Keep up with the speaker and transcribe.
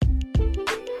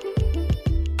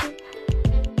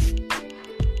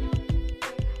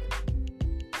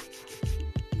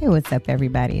Hey, what's up,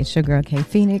 everybody? It's your girl, K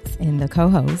Phoenix, and the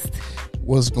co-host.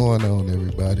 What's going on,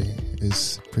 everybody?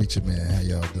 It's Preacher Man. How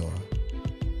y'all doing?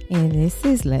 And this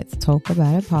is Let's Talk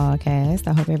About It podcast.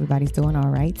 I hope everybody's doing all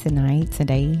right tonight.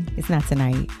 Today, it's not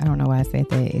tonight. I don't know why I said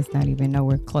that. It's not even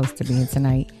nowhere close to being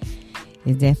tonight.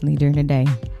 It's definitely during the day.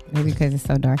 Maybe because it's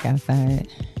so dark outside.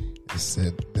 It's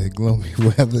that gloomy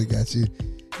weather got you.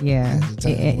 Yeah,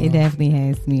 it definitely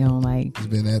has me on like... It's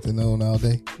been acting on all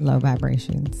day. Low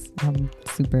vibrations. I'm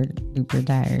super duper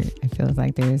tired. It feels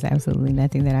like there's absolutely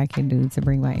nothing that I can do to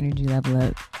bring my energy level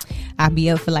up. I'll be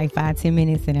up for like 5-10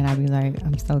 minutes and then I'll be like,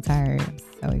 I'm so tired. I'm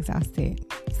so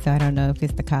exhausted. So I don't know if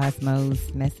it's the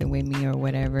cosmos messing with me or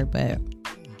whatever, but...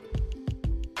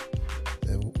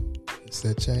 It's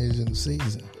that change in the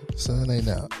season. Sun ain't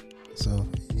out. So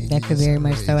that could very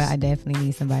much so. I definitely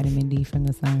need some vitamin D from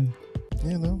the sun.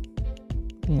 You know.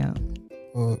 Yeah.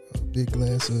 Or a big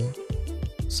glass of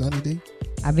Sunny D.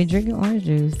 I've been drinking orange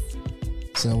juice.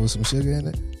 Some with some sugar in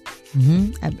it.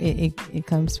 It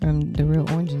comes from the real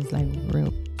oranges, like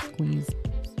real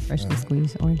freshly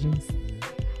squeezed oranges.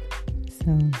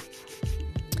 So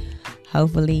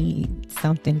hopefully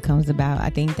something comes about. I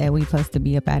think that we're supposed to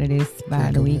be up out of this by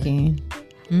the weekend.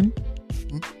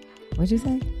 What'd you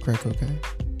say? Crack cocaine.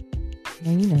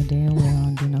 Man, you know damn well I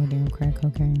don't do no damn crack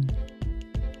cocaine.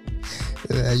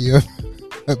 You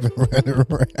have been running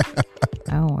around.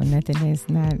 I don't want nothing that's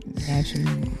not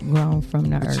naturally grown from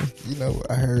the earth. You know,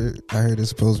 I heard it's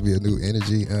supposed to be a new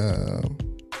energy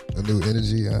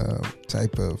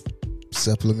type of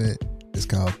supplement. It's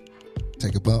called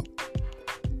Take a Bump.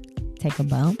 Take a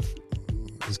bump?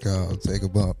 It's called Take a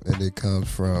Bump, and it comes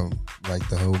from like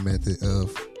the whole method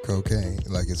of cocaine.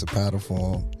 Like it's a powder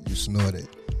form. You snort it.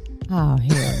 Oh,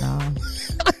 hell no.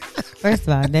 First of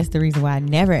all, that's the reason why I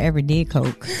never ever did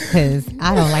coke, because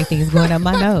I don't like things going up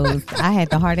my nose. I had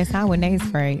the hardest time with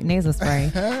nasal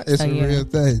spray. It's a real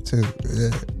thing too. Yeah.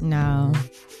 No,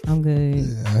 I'm good.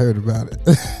 Yeah, I heard about it.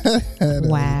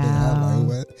 Wow.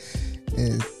 Like, what?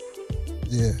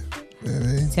 Yeah.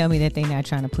 Tell me that they're not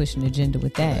trying to push an agenda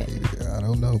with that. I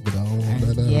don't know, but I don't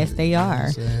want that. Yes, they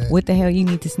are. What the hell you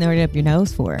need to snort it up your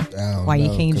nose for? Why you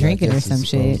can't drink it or some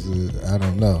shit? I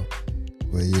don't know.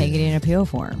 But yeah. Take it in a pill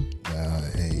form.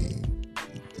 Hey,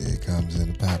 it comes in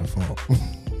a powder form.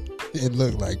 It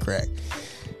looked like crack.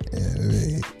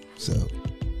 Yeah, so,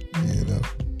 you know.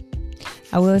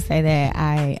 I will say that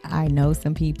I know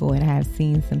some people and I have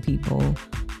seen some people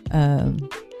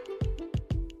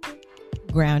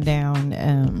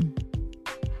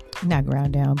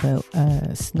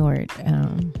snort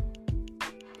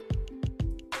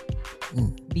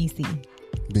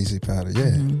BC powder,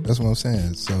 yeah. That's what I'm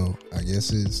saying. So I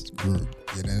guess it's group.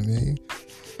 You know what I mean?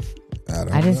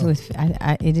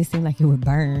 It just seemed like it would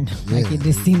burn. Yeah. Like it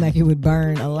just seemed like it would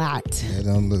burn a lot. It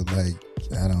don't look like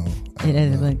it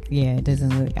doesn't look. Yeah, it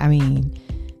doesn't look. I mean,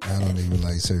 I don't even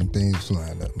like certain things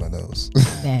flying up my nose.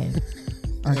 That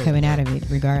or coming out of it.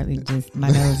 Regardless, just my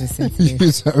nose is sensitive.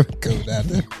 You saw it coming out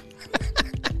there.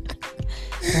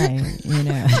 Right, you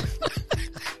know.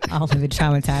 All of it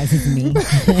traumatizes me.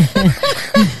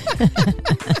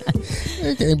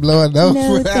 You can't blow it out.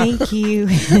 No, thank you.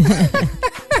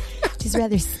 Just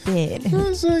rather spit.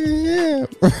 Yeah.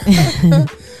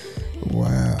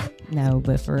 Wow. No,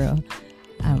 but for real,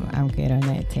 I'm good on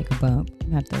that. Take a bump.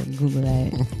 I have to Google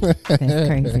that. That's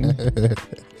crazy.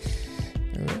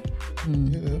 You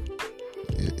know,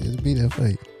 it'll be that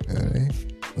fight. All right.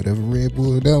 Whatever Red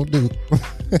Bull don't do,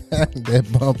 that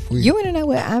bump will. You want to know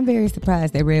what? I'm very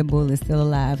surprised that Red Bull is still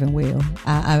alive and well.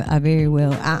 I very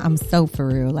well. I'm so for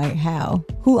real. Like how?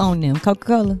 Who own them?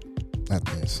 Coca-Cola? I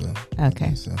think so.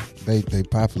 Okay. So they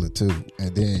popular too.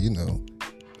 And then, you know,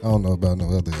 I don't know about no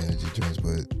other energy drinks,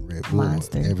 but Red Bull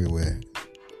Monster. Everywhere.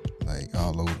 Like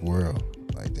all over the world.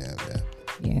 Like down there.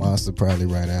 Yeah. Monster probably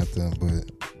right after them,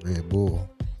 but Red Bull.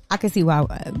 I can see why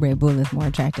Red Bull is more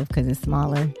attractive because it's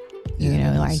smaller. You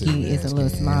know, like it's a little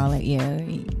smaller. Yeah,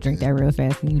 you drink that real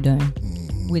fast and you done.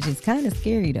 Which is kind of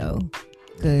scary though,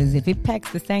 because if it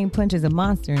packs the same punch as a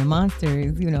Monster, and Monster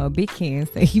is, you know, a big can,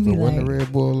 so you be like, wasn't the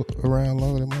Red Bull around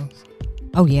longer than Monster?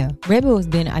 Oh yeah, Red Bull has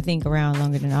been, I think, around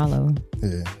longer than all of them.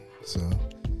 Yeah, so.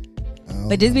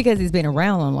 But just because it's been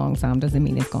around a long time doesn't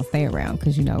mean it's gonna stay around,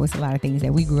 because you know it's a lot of things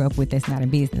that we grew up with that's not in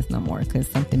business no more because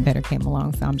something better came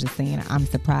along. So I'm just saying I'm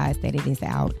surprised that it is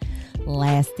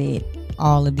outlasted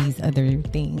all of these other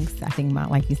things. I think,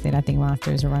 like you said, I think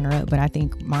Monster is a runner-up, but I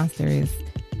think Monster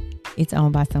it's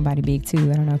owned by somebody big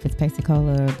too. I don't know if it's Pepsi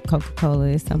Cola or Coca-Cola.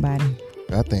 It's somebody.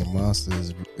 I think Monster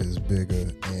is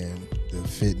bigger in the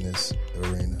fitness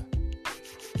arena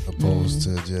opposed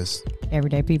to just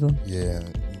everyday people. Yeah,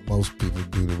 most people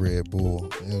do the Red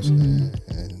Bull, you know what I'm saying,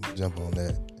 and jump on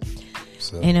that.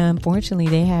 So. And unfortunately,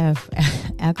 they have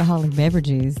alcoholic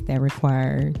beverages that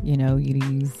require, you to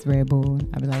use Red Bull.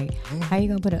 I'd be like, how you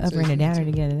gonna put an upper and a downer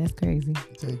together? That's crazy.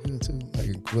 Take good too.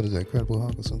 Like, what is that, Incredible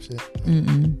Hulk or some shit?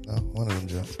 Mm-mm. No, one of them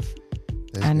jumps.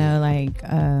 I know, like,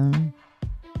 I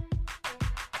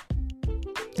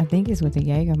think it's with the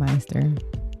Jägermeister.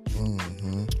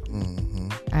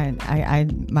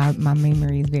 My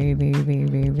memory is very, very, very,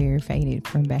 very, very faded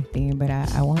from back then, but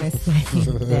I want to say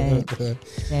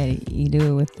that you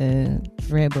do it with the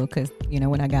Red Bull, because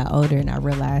when I got older and I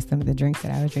realized some of the drinks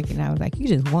that I was drinking, I was like, you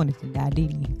just wanted to die,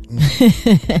 didn't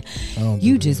you?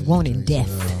 You just wanted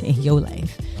death in your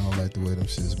life. I don't like the way them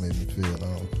shits made me feel. I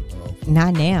don't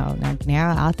Not now. Like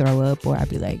now, I'll throw up, or I'll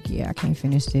be like, yeah, I can't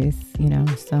finish this.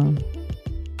 So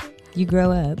you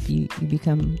grow up, you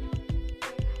become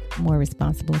more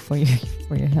responsible for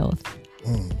your health.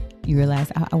 You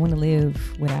realize I want to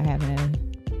live without having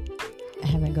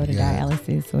to go to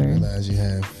dialysis, or realize you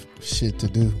have shit to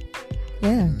do.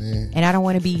 Yeah. And I don't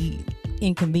want to be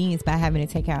inconvenienced by having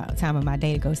to take out time of my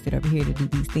day to go sit over here to do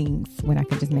these things when I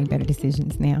could just make better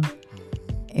decisions now.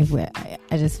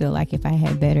 I just feel like if I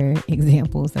had better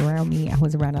examples around me, I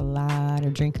was around a lot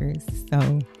of drinkers.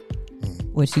 So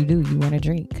what you do, you want to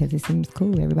drink because it seems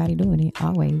cool. Everybody doing it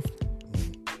always.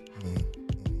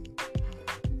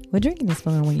 Well, drinking is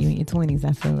fun when you're in your 20s,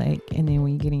 I feel like. And then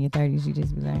when you get in your 30s, you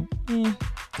just be like,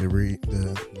 The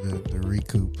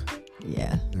recoup.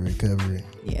 Yeah. The recovery.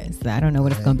 Yes. I don't know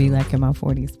what it's going to be like in my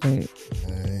 40s, but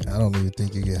I don't even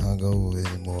think you get hungover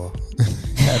anymore.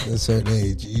 After a certain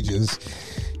age, you just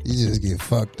get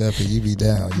fucked up and you be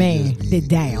down. Man, be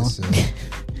down.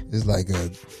 It's like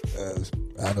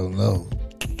I don't know.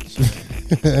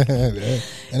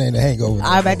 That ain't a hangover.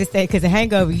 I'm about to say, because a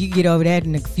hangover, you get over that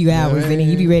in a few hours, and then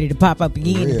you be ready to pop up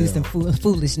again and do some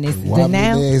foolishness. But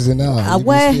now,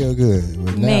 what? Feel good.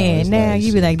 But now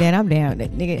you be like, "Dad, I'm down."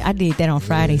 Nigga, I did that on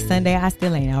Friday, Sunday. I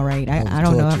still ain't all right. I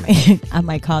don't know. I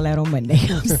might call out on Monday.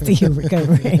 I'm still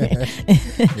recovering.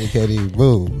 You can't even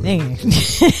move. Man,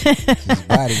 his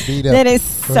body beat up. That is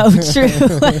so true.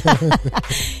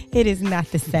 It is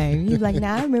not the same. You be like,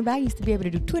 I remember I used to be able to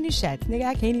do 20 shots. Nigga,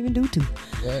 I can't even do 2.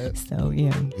 Yeah. So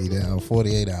yeah. Be down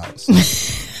 48 hours.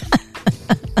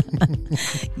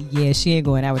 Yeah, she ain't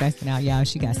going out with us now, y'all.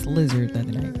 She got slizzard the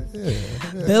other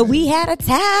night. But we had a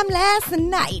time last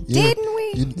night, didn't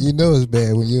we? You know it's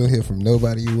bad when you don't hear from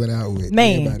nobody you went out with.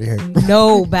 Man,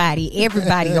 nobody.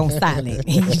 Everybody on silent.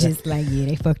 And you just like, yeah,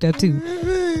 they fucked up too.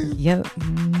 Yep.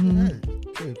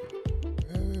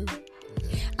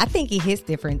 I think it hits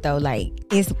different though. Like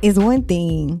it's one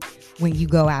thing when you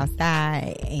go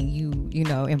outside and you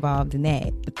involved in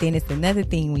that, but then it's another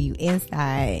thing when you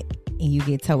inside and you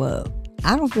get toe up.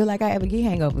 I don't feel like I ever get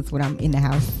hangovers when I'm in the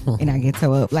house and I get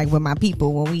toe up, like with my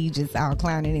people when we just all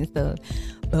clowning and stuff.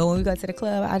 But when we go to the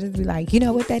club, I just be like, you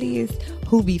know what that is?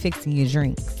 Who be fixing your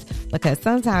drinks? Because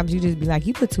sometimes you just be like,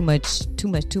 you put too much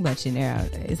in there.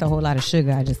 It's a whole lot of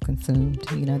sugar I just consumed.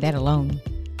 That alone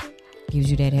gives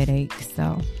you that headache.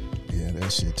 So yeah,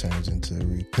 that shit turns into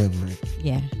recovery.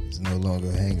 Yeah, it's no longer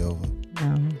a hangover.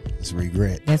 No, it's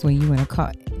regret. That's when you want to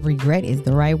call. Regret is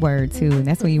the right word too, and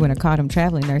that's when you want to call them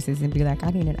traveling nurses and be like, I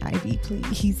need an IV,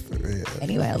 please. Yeah.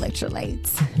 Anyway,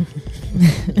 electrolytes.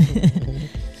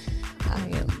 I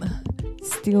am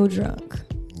still drunk.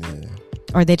 Yeah.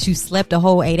 Or that you slept a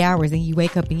whole 8 hours and you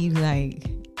wake up and you like,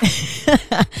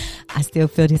 I still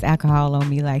feel this alcohol on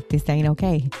me. Like this ain't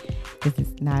okay. This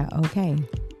is not okay.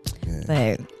 Yeah.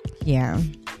 But yeah.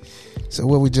 So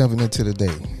what we jumping into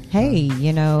today? Hey,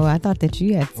 I thought that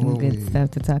you had some good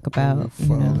stuff to talk about.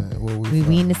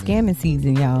 We in the scamming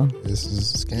season, y'all. This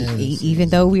is scamming season. Even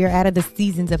though we are out of the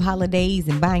seasons of holidays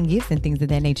and buying gifts and things of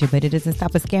that nature, but it doesn't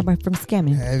stop a scammer from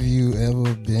scamming. Have you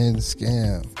ever been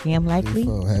scammed? Scam likely?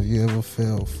 Before? Have you ever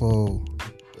fell for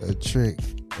a trick,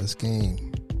 a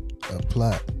scheme, a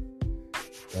plot,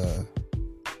 a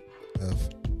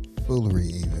foolery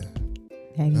even?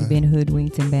 Have you been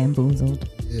hoodwinked and bamboozled?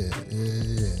 Yeah.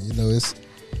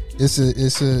 It's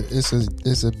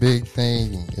a big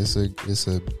thing. It's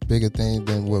a bigger thing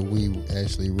than what we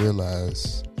actually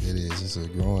realize it is. It's a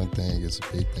growing thing. It's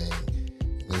a big thing.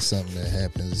 It's something that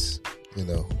happens,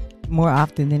 more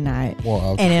often than not. More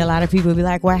often. And then a lot of people be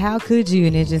like, well, how could you?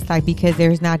 And it's just like, because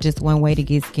there's not just one way to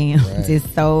get scammed. Right. There's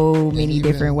so many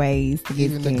different ways to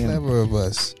get scammed. Even the clever of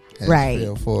us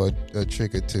fell for a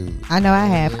trick or two. I know I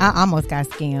have. I almost got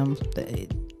scammed.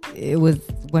 It was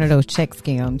one of those check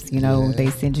scams, They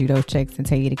send you those checks and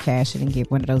tell you to cash it and get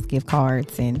one of those gift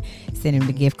cards and send them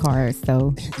the gift cards.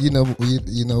 So you know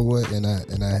what, and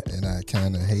I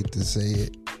kind of hate to say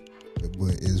it,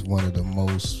 but it's one of the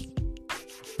most,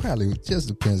 probably just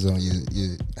depends on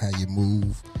you how you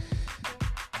move.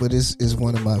 But it's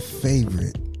one of my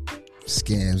favorite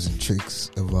scams and tricks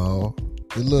of all.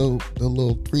 The little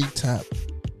 3-top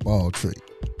ball trick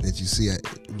that you see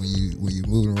when you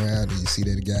moving around and you see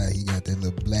that guy, he got that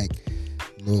little black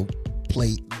little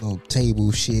plate, little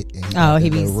table shit, and he got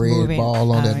that red moving.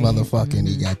 Ball on that motherfucker, and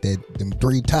he got them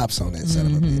 3 tops on that son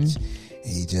of a bitch.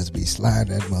 And he just be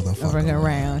sliding that motherfucker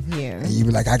around. Yeah. And you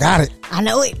be like, I got it. I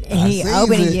know it. And he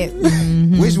opening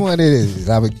it. Which one it is?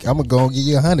 I'm going to give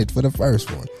you 100 for the first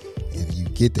one. And you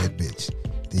get that bitch.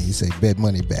 Then you say, bet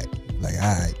money back. Like,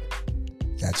 all right,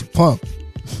 got you pumped.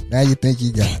 Now you think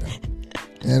you got him.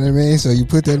 You know what I mean? So you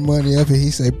put that money up and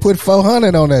he say, put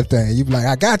 400 on that thing. You be like,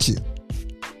 I got you.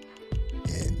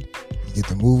 And you get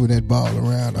to moving that ball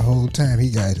around the whole time. He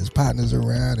got his partners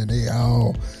around and they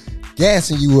all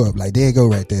gassing you up. Like, there you go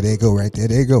right there. There you go right there.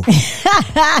 There you go.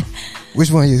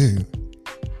 Which one you do?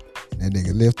 And that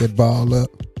nigga lift that ball up.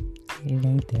 It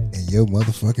ain't there. And your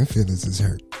motherfucking feelings is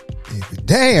hurt. And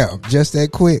damn, just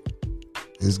that quick.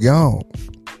 It's gone.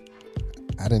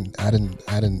 I done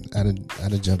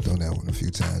jumped on that one a few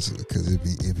times because it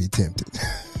be tempted.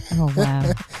 Oh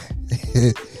wow.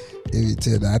 it be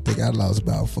tempted. I think I lost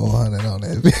about 400 on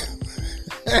that.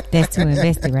 That's too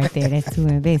invested right there. That's too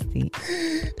invested.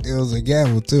 It was a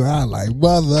gamble too. I was like,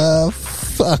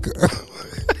 motherfucker.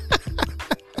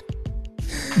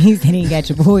 He said he got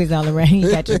your boys all around. He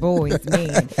got your boys, man.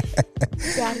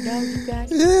 You got it, dog. You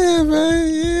got it. Yeah,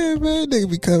 man.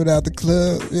 Nigga be coming out the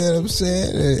club. You know what I'm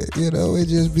saying? It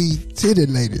just be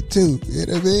titillated too. You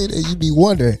know what I mean? And you be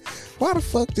wondering, why the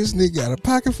fuck this nigga got a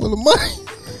pocket full of money?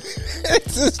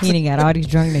 He done got all these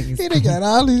drunk niggas. He done got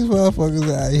all these motherfuckers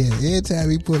out here. Every time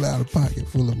he pull out a pocket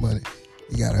full of money,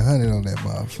 he got 100 on that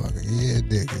motherfucker. Yeah,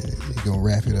 nigga. He gonna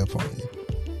wrap it up on you.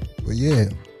 But yeah,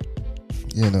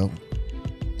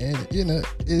 and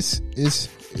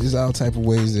it's all type of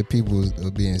ways that people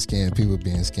are being scammed. People are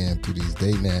being scammed through these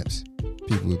dating apps.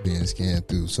 People are being scammed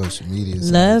through social media.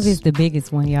 Love is the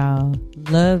biggest one, y'all.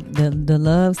 Love, the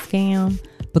love scam,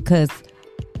 because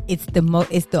it's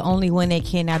the only one that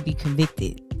cannot be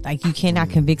convicted. Like, you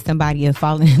cannot convict somebody of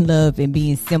falling in love and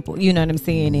being simple, you know what I'm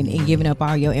saying, and giving up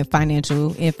all your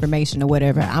financial information or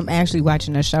whatever. I'm actually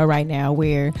watching a show right now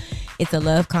where it's a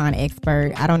love con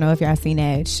expert. I don't know if y'all seen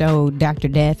that show, Dr.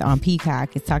 Death on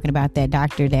Peacock. It's talking about that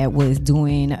doctor that was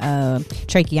doing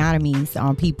tracheotomies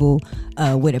on people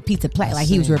with a pizza plate. Like,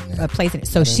 he was replacing it.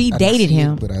 So she dated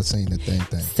him. But I seen the thing.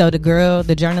 So the girl,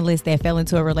 the journalist that fell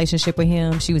into a relationship with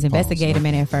him, she was investigating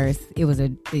him at first. It was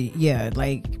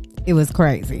it was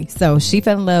crazy. So she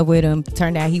fell in love with him.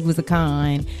 Turned out he was a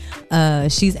con.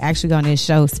 She's actually on this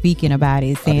show speaking about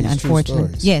it, saying,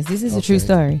 unfortunately, yes, this is a true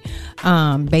story.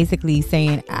 Basically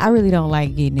saying, I really don't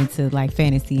like getting into like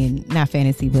fantasy and not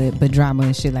fantasy, but drama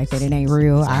and shit like that. It ain't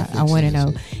real. I want to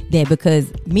know that,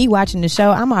 because me watching the show,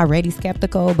 I'm already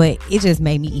skeptical, but it just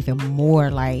made me even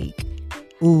more like,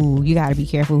 ooh, you got to be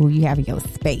careful who you have in your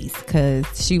space. Because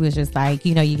she was just like,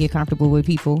 you get comfortable with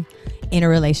people in a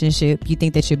relationship. You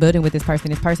think that you're building with this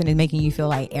person. This person is making you feel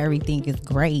like everything is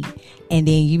great. And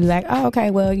then you be like, oh,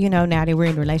 okay, well, now that we're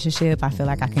in a relationship, I feel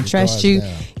like I can trust you.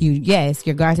 Yes,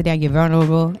 your guards are down, you're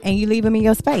vulnerable, and you leave them in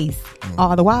your space.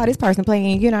 All the while, this person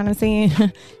playing, you know what I'm saying,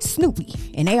 Snoopy.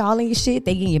 And they all in your shit.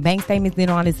 They getting your bank statements and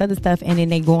all this other stuff. And then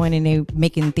they going and they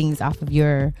making things off of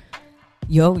your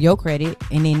credit,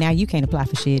 and then now you can't apply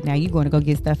for shit. Now you're going to go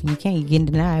get stuff and you can't. You're getting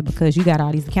denied because you got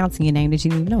all these accounts in your name that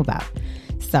you didn't even know about.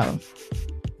 So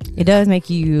it does make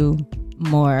you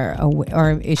more aware,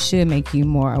 or it should make you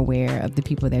more aware of the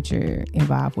people that you're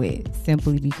involved with,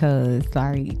 simply because,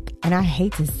 like, and I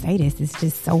hate to say this, it's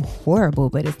just so horrible,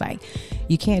 but it's like,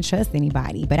 you can't trust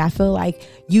anybody. But I feel like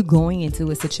you going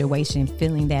into a situation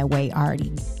feeling that way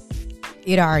already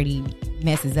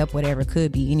messes up whatever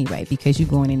could be anyway, because you're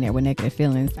going in there with negative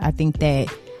feelings. I think that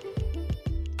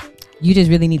you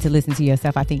just really need to listen to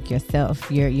yourself. I think your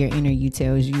inner you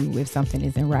tells you if something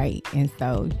isn't right, and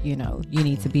so you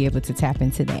need to be able to tap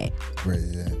into that. Right.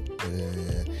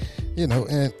 Yeah.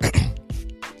 And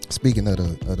speaking of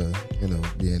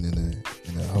the being in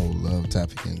the whole love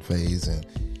trafficking phase and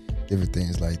different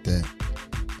things like that,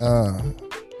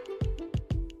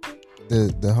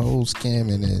 the whole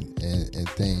scamming and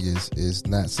thing is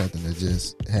not something that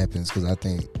just happens, because I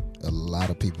think a lot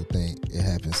of people think it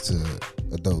happens to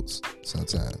adults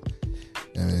sometimes.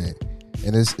 I mean,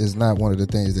 and it's not one of the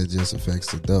things that just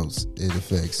affects adults. It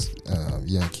affects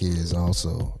young kids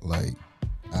also. Like,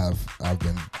 I've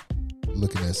been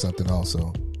looking at something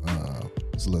also.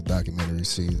 It's a little documentary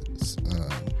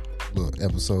little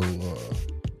episode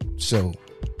show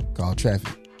called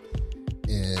Traffic.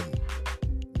 and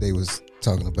they was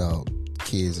talking about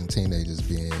kids and teenagers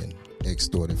being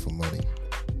extorted for money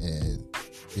and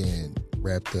being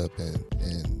wrapped up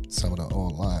in some of the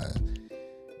online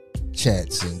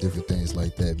chats and different things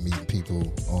like that, meeting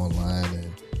people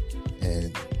online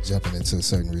and jumping into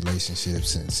certain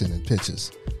relationships and sending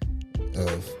pictures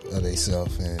of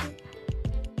themselves and,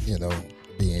 you know,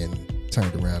 being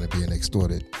turned around and being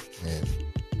extorted and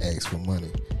asked for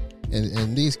money.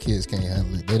 And these kids can't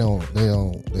handle it. They don't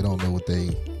know what they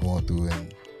going through,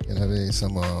 and you know,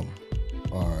 some of them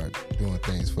are doing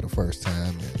things for the first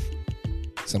time, and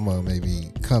some of them may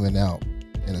be coming out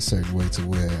in a certain way to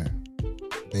where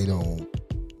they don't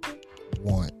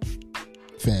want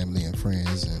family and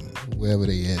friends and wherever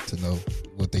they at to know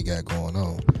what they got going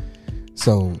on.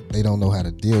 So they don't know how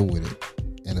to deal with it.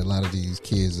 And a lot of these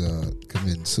kids are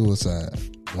committing suicide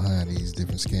behind these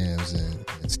different scams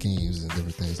and schemes and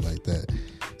different things like that.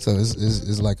 So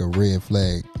it's like a red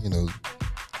flag, you know.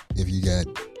 If you got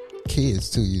kids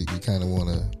too, you kind of want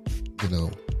to, you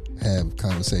know, have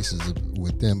conversations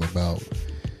with them about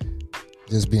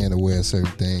just being aware of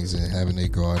certain things and having their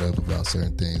guard up about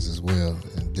certain things as well,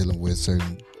 and dealing with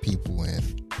certain people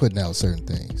and putting out certain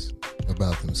things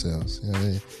about themselves. You know what I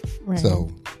mean? Right.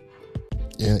 So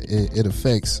yeah, it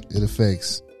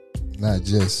affects not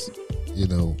just, you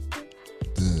know,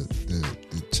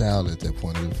 the child at that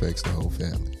point. It affects the whole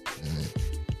family. You know?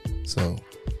 So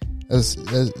that's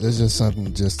just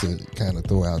something just to kind of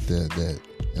throw out there that,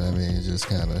 you know what I mean, just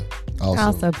kind of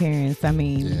also parents, I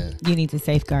mean, you need to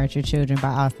safeguard your children by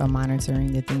also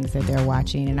monitoring the things that they're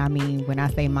watching. And I mean, when I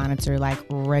say monitor, like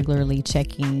regularly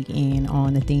checking in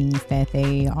on the things that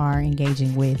they are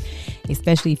engaging with,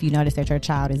 especially if you notice that your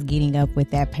child is getting up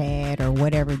with that pad or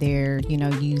whatever they're, you know,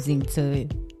 using to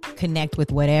connect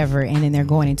with whatever, and then they're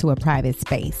going into a private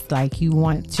space. Like, you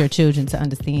want your children to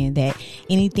understand that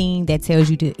anything that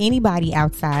tells you to anybody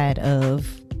outside of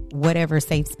whatever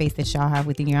safe space that y'all have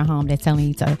within your home that's telling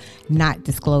you to not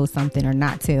disclose something or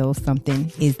not tell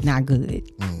something is not good.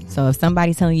 So if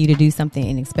somebody's telling you to do something,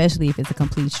 and especially if it's a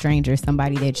complete stranger,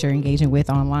 somebody that you're engaging with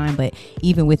online, but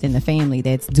even within the family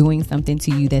that's doing something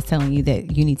to you that's telling you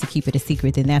that you need to keep it a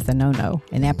secret, then that's a no-no,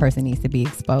 and that person needs to be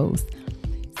exposed.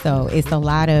 So it's a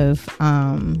lot of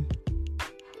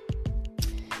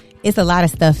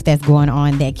stuff that's going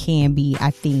on that can be,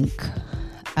 I think,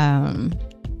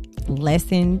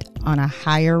 lessened on a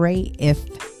higher rate if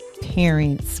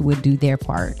parents would do their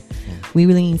part. We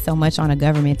lean so much on a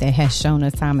government that has shown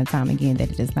us time and time again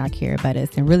that it does not care about us.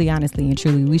 And really, honestly and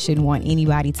truly, we shouldn't want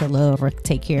anybody to love or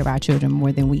take care of our children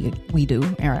more than we do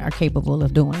or are capable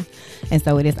of doing. And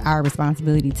so it is our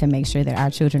responsibility to make sure that our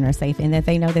children are safe and that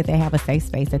they know that they have a safe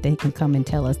space that they can come and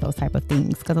tell us those type of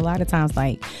things. Because a lot of times,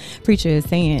 like Preacher is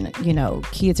saying, you know,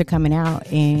 kids are coming out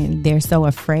and they're so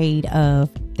afraid of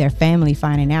their family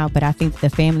finding out, but I think the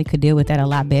family could deal with that a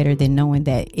lot better than knowing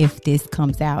that if this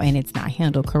comes out and it's not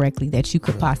handled correctly, that you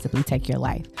could possibly take your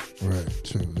life. Right,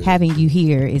 true. Yeah. Having you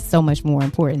here is so much more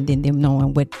important than them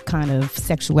knowing what kind of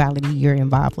sexuality you're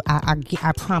involved with.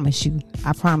 I promise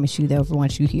you they'll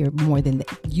want you here more than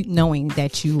you knowing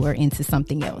that you are into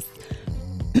something else.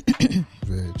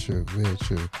 Very true, very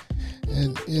true.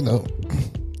 And you know,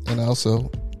 and also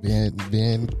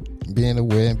being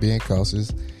aware and being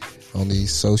cautious on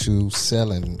these social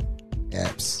selling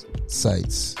apps,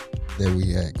 sites that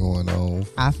we got going on.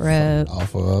 OfferUp,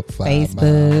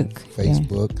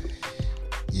 Facebook,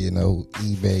 you know,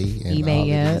 eBay, and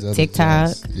all of these TikTok.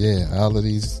 All of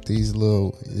these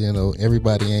little, you know,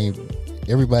 everybody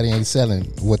ain't selling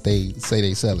what they say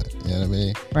they selling. You know what I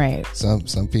mean? Right.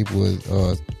 Some people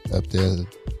are up there,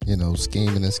 you know,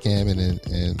 scheming and scamming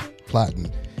and plotting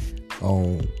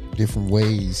on different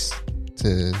ways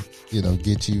to, you know,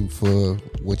 get you for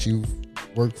what you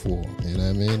work for, you know what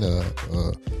I mean,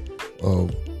 or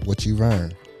what you've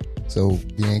earned. So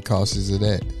being cautious of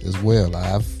that as well.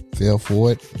 I've fell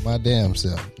for it my damn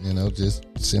self, you know, just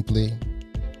simply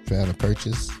trying to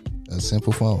purchase a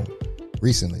simple phone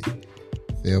recently.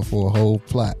 Fell for a whole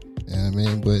plot, you know what I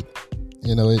mean? But,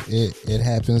 you know, it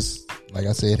happens, like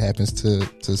I said, it happens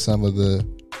to some of the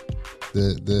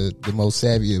most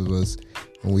savvy of us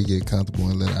when we get comfortable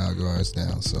and let our guards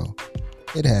down. So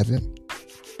it happened.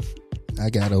 I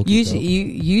got okay.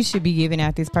 You should be giving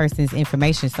out this person's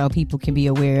information so people can be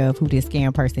aware of who this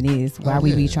scam person is. While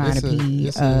we be trying to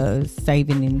be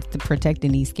saving and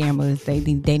protecting these scammers,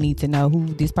 they need to know who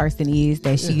this person is.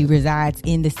 That she resides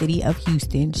in the city of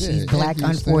Houston. She's black,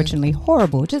 Houston. Unfortunately,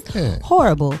 horrible, just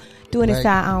horrible, doing this to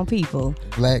our own people.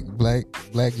 Black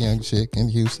young chick in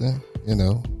Houston. You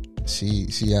know, she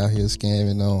out here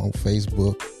scamming on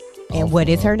Facebook And what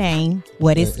is her name?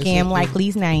 What is Scam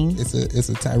Likely's name? It's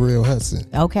a Tyrell Hudson.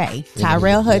 Okay,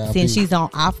 Tyrell Hudson. She's on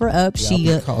OfferUp.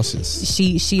 She cautious.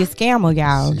 She a scammer,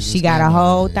 y'all. She got a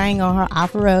whole thing on her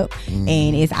OfferUp,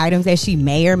 and it's items that she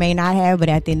may or may not have. But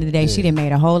at the end of the day, she done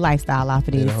made a whole lifestyle off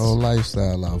of this. Made a whole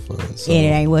lifestyle off of it. So and it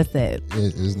ain't what's up.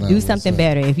 It's not do something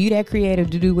better. If you that creative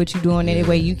to do what you're doing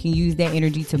anyway, you can use that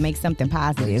energy to make something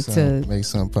positive. Make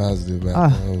something positive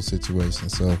about the whole situation.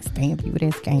 So stamp you with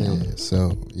that scam. Yeah,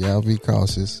 so y'all be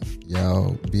cautious.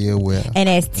 Y'all be aware. And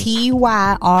that's TYRELLE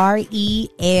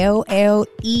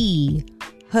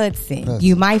Hudson.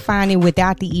 You might find it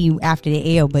without the E after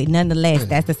the L, but nonetheless,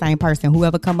 that's the same person.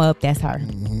 Whoever come up, that's her.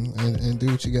 And do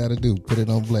what you got to do. Put it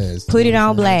on blast. Put it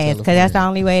on blast, because that's the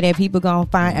only way that people gonna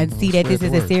find see that this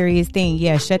is a serious thing.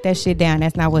 Yeah, shut that shit down.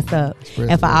 That's not what's up.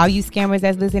 And for all you scammers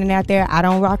that's listening out there, I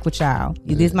don't rock with y'all.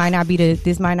 This might not be the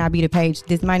page.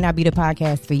 This might not be the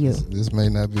podcast for you. This may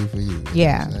not be for you.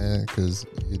 Yeah, because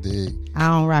you dig. I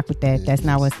don't rock with that. That's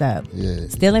not what's up. Yeah,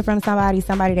 stealing from somebody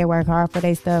that work hard for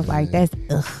their stuff, like that's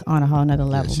on a whole nother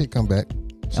level. Shit come back.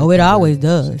 It always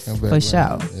does, for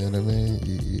sure. You know what I mean?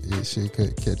 It should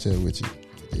catch up with you.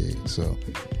 Yeah, so,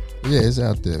 yeah, it's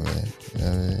out there, man. You know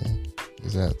what I mean?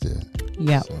 It's out there.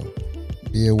 Yeah. So,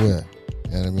 be aware.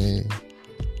 You know what I mean?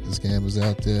 The scammers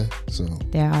out there. So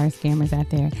there are scammers out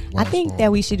there. I think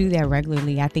that we should do that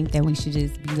regularly. I think that we should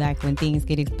just be like, when things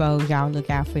get exposed, y'all look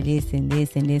out for this and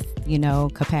this and this,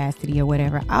 capacity or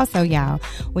whatever. Also, y'all,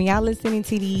 when y'all listening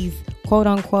to these quote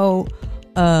unquote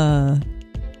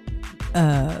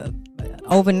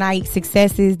overnight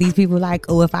successes, these people like,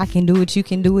 oh, if I can do it, you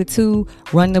can do it too.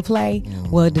 Run the play.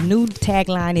 Well, the new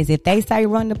tagline is, if they say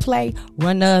run the play,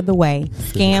 run the other way.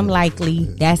 Scam likely.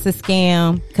 That's a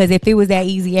scam. Because if it was that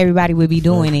easy, everybody would be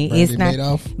doing it. It's not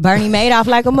Bernie Madoff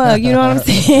like a mug. You know what I'm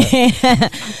saying?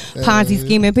 Ponzi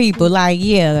scheming people. Like,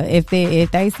 yeah, if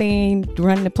they saying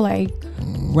run the play,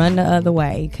 run the other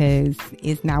way, because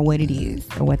it's not what it is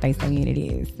or what they saying it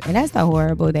is. And that's so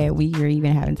horrible that we are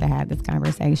even having to have this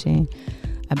conversation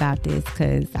about this,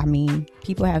 because I mean,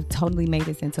 people have totally made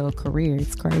this into a career.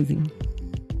 It's crazy.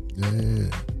 Yeah,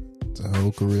 it's a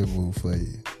whole career move for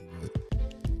you.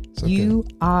 Okay. You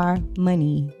are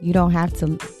money. You don't have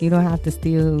to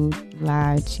steal,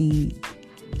 lie, cheat,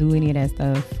 do any of that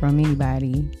stuff from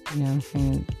anybody. You know what I'm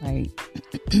saying? Like,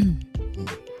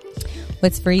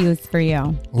 what's for you is for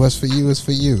you. What's for you is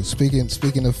for you. Speaking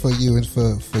of for you and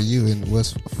for you, and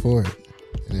what's for it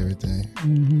and everything.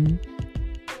 Mm-hmm.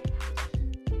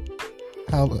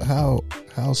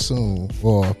 How soon,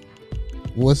 or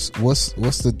what's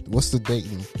the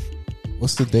dating?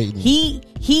 What's the dating?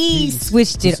 He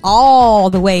switched it all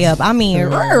the way up. I mean,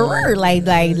 like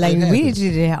we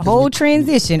did a whole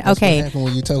transition. That's okay. What happened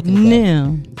when you talking about?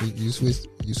 No. You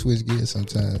switch gears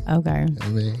sometimes. Okay. You know what I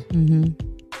mean? Mm-hmm.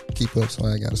 Keep up, so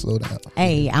I ain't gotta slow down.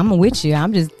 Hey, I'm with you.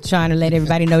 I'm just trying to let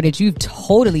everybody know that you've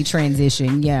totally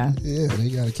transitioned. Yeah. Yeah, they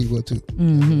gotta keep up too.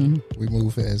 Mm-hmm. We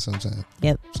move fast sometimes.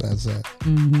 Yep. Side to side.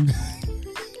 Mm-hmm.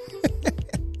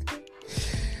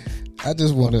 I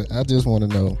just wanna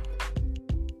know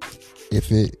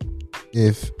if it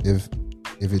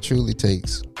truly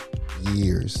takes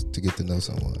years to get to know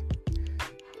someone,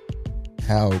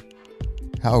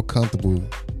 how comfortable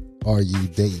are you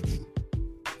dating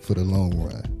for the long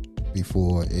run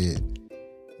before it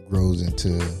grows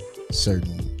into a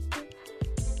certain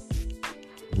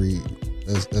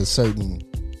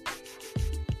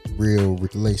real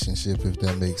relationship, if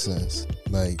that makes sense?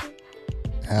 Like,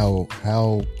 how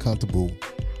comfortable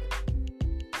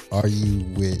are you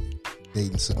with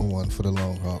dating someone for the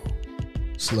long haul?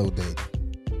 Slow dating.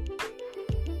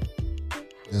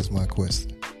 That's my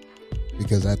question.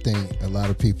 Because I think a lot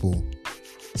of people,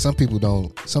 some people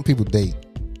date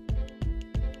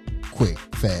quick,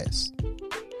 fast. You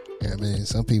know what I mean?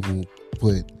 Some people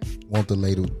want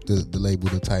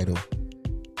the title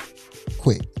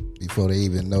quick before they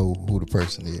even know who the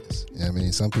person is. You know what I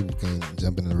mean? Some people can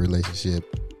jump in a relationship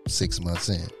 6 months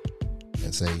in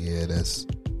and say, yeah, that's,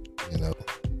 in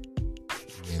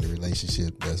the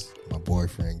relationship, that's my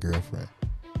boyfriend, girlfriend.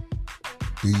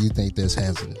 Do you think that's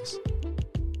hazardous?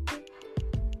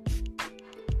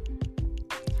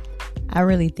 I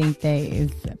really think that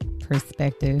is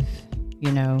perspective,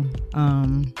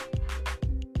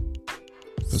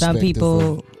 some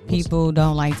people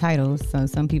don't like titles. So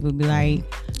some people be like,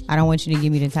 I don't want you to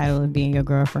give me the title of being your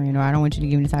girlfriend, or I don't want you to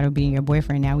give me the title of being your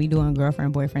boyfriend. Now we doing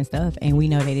girlfriend, boyfriend stuff, and we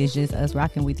know that it's just us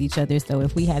rocking with each other. So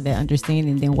if we have that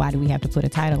understanding, then why do we have to put a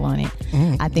title on it?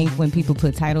 Mm-hmm. I think when people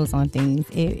put titles on things,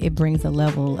 it brings a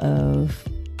level of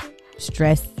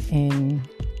stress and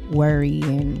worry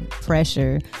and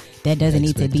pressure that doesn't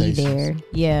need to be there.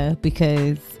 Yeah,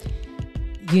 because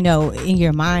you know, in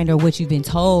your mind or what you've been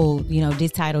told, you know,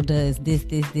 this title does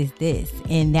this.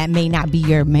 And that may not be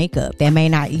your makeup. That may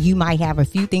not, you might have a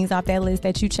few things off that list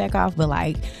that you check off, but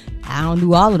like, I don't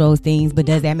do all of those things, but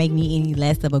does that make me any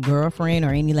less of a girlfriend or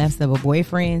any less of a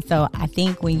boyfriend? So I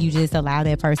think when you just allow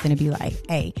that person to be like,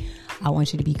 hey, I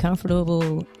want you to be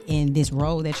comfortable in this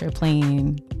role that you're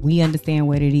playing. We understand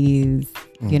what it is.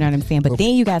 You know what I'm saying? But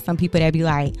then you got some people that be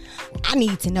like, I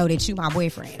need to know that you my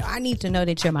boyfriend, or I need to know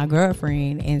that you're my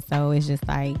girlfriend. And so it's just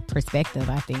like perspective,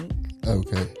 I think.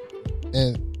 Okay.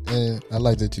 And I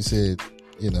like that you said,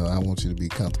 you know, I want you to be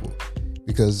comfortable,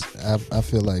 because I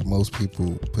feel like most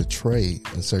people portray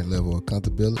a certain level of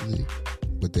comfortability,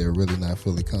 but they're really not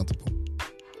fully comfortable.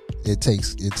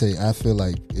 I feel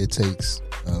like it takes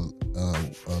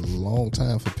a long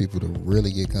time for people to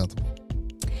really get comfortable.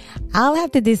 I'll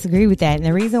have to disagree with that. And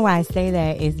the reason why I say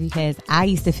that is because I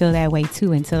used to feel that way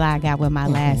too until I got with my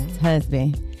last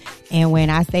husband. And when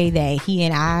I say that he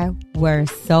and I were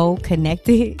so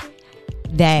connected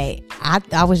that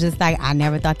I was just like, I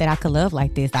never thought that I could love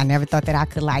like this. I never thought that I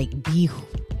could like be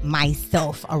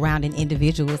myself around an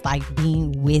individual. It's like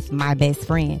being with my best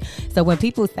friend. So when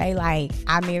people say like,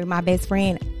 I married my best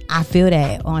friend, I feel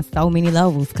that on so many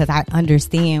levels because I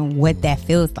understand what that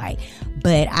feels like.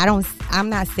 But I'm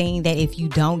not saying that if you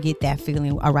don't get that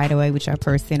feeling right away with your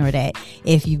person, or that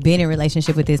if you've been in a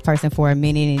relationship with this person for a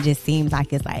minute and it just seems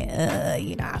like it's like,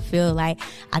 you know,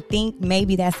 I think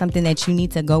maybe that's something that you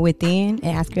need to go within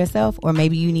and ask yourself, or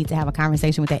maybe you need to have a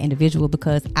conversation with that individual,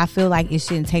 because I feel like it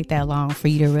shouldn't take that long for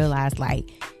you to realize like,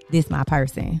 this my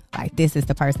person. Like, this is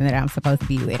the person that I'm supposed to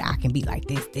be with. I can be like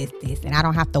this. And I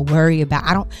don't have to worry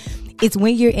about, it's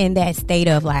when you're in that state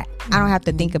of like, I don't have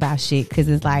to think about shit, because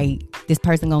it's like, this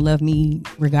person gonna love me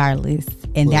regardless.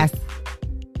 And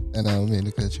And I don't mean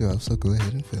to cut you off, so go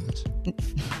ahead and finish.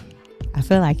 I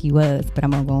feel like you was, but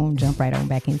I'm gonna go and jump right on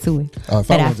back into it. If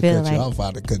I wanted to cut you off,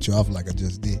 I'd cut you off like I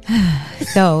just did.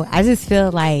 So I just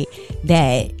feel like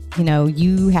that, you know,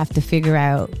 you have to figure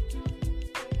out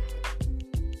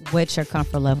what your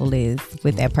comfort level is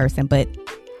with that person. But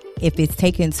if it's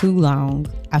taking too long,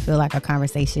 I feel like a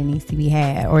conversation needs to be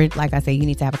had. Or like I said, you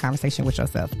need to have a conversation with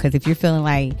yourself. Because if you're feeling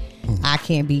like I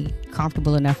can't be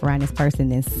comfortable enough around this person,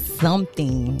 then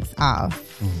something's off.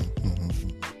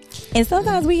 And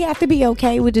sometimes we have to be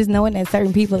okay with just knowing that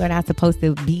certain people are not supposed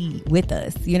to be with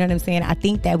us. You know what I'm saying? I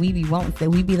think that we be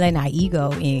letting our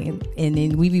ego in, and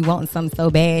then we be wanting something so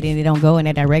bad and it don't go in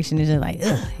that direction. It's just like,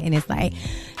 ugh. And it's like,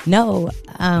 no,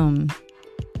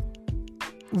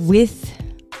 with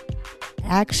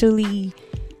actually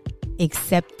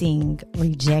accepting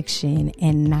rejection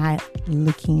and not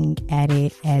looking at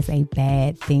it as a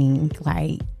bad thing,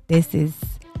 like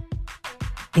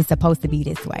it's supposed to be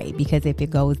this way, because if it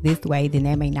goes this way, then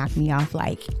that may knock me off.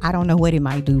 Like, I don't know what it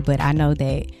might do, but I know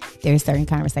that there's certain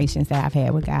conversations that I've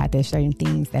had with God. There's certain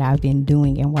things that I've been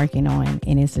doing and working on,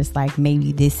 and it's just like,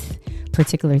 maybe this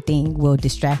particular thing will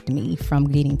distract me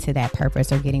from getting to that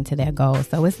purpose or getting to that goal.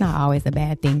 So it's not always a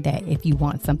bad thing that if you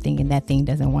want something and that thing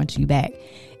doesn't want you back,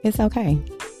 it's okay.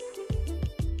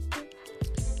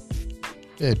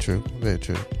 Very true. Very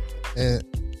true. And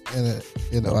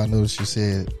you know, I noticed you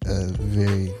said a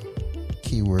very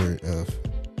key word of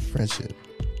friendship.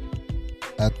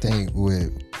 I think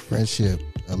with friendship,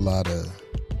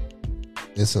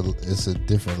 it's a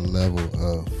different level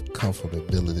of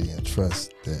comfortability and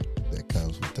trust that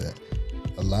comes with that.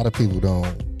 A lot of people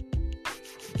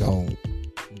don't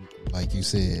like you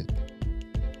said,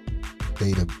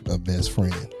 date a best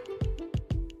friend.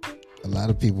 A lot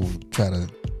of people try to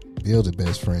build a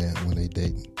best friend when they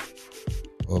date,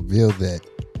 or build that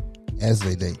as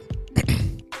they date.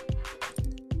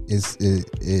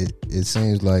 It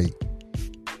seems like,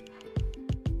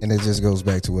 and it just goes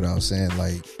back to what I was saying,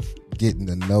 like getting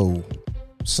to know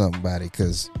somebody,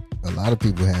 because a lot of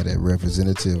people have that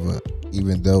representative,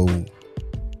 even though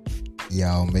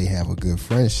y'all may have a good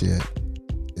friendship,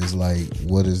 it's like,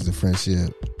 what is the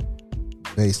friendship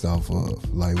based off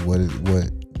of? Like,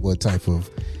 what type of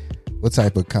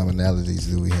commonalities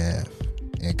do we have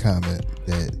in common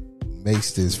that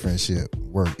makes this friendship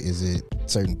work? Is it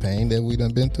certain pain that we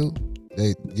done been through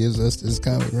that gives us this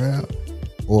common ground?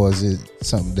 Or is it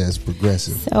something that's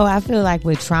progressive? So I feel like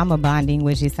with trauma bonding,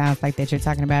 which it sounds like that you're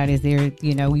talking about, is there,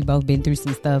 you know, we both been through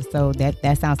some stuff. So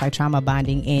that sounds like trauma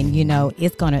bonding. And, you know,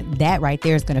 that right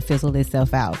there is going to fizzle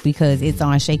itself out because it's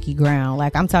on shaky ground.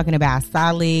 Like, I'm talking about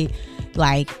solid,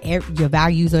 like your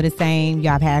values are the same.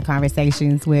 Y'all have had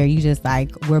conversations where you just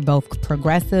like, we're both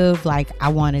progressive. Like I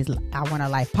want a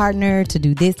life partner to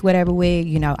do this, whatever with,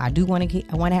 you know, I want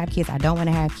to have kids. I don't want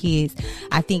to have kids.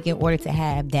 I think in order to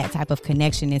have that type of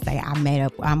connection and say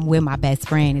I'm with my best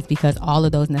friend, it's because all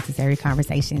of those necessary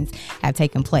conversations have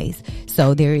taken place.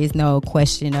 So there is no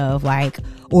question of like,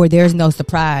 or there's no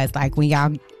surprise like when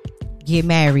y'all get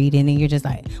married and then you're just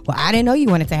like, well, I didn't know you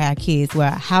wanted to have kids.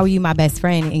 Well, how are you my best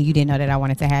friend and you didn't know that I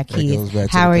wanted to have kids? That goes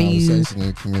back to how the are conversation you?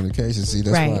 And communication. See,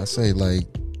 that's why I say like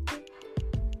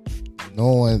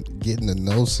getting to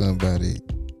know somebody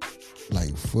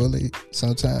like fully,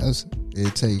 sometimes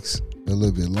it takes a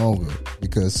little bit longer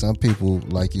because some people,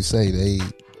 like you say, they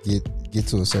get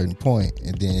to a certain point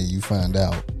and then you find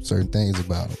out certain things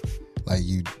about them. Like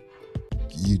you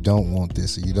don't want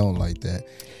this or you don't like that.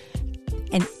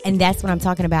 And that's what I'm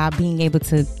talking about, being able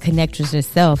to connect with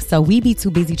yourself. So we be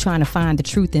too busy trying to find the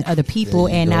truth in other people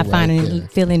and not finding,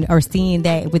 feeling or seeing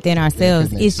that within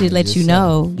ourselves. It should let you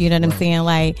know, you know what I'm saying?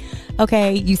 Like,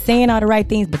 okay, you saying all the right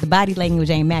things, but the body language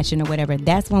ain't matching or whatever.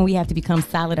 That's when we have to become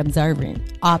solid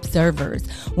observers.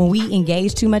 When we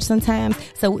engage too much sometimes.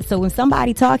 So when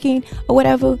somebody talking or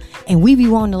whatever, and we be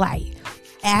wanting to like,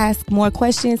 ask more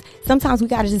questions, sometimes we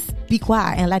got to just be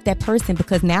quiet and let that person,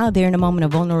 because now they're in a moment of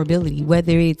vulnerability,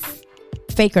 whether it's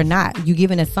fake or not, you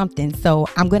giving us something. So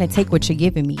I'm going to take what you're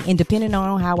giving me, and depending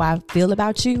on how I feel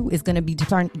about you is going to be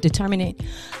determinant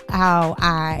how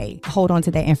I hold on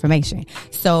to that information.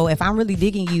 So if I'm really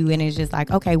digging you and it's just like,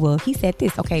 okay, well, he said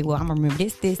this, okay, well, I'm gonna remember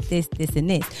this and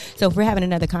this. So if we're having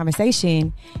another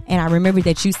conversation and I remember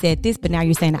that you said this, but now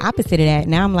you're saying the opposite of that,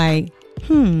 now I'm like,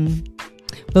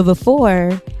 But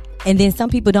before, and then some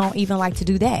people don't even like to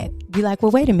do that. Be like,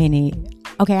 well, wait a minute.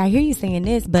 Okay, I hear you saying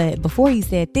this, but before you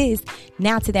said this,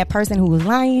 now to that person who was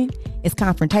lying, it's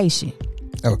confrontation.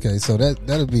 Okay, so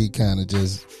that'll be kind of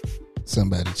just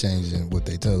somebody changing what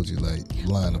they told you, like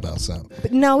lying about something.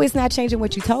 But no, it's not changing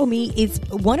what you told me. It's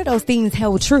one of those things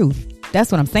held true. That's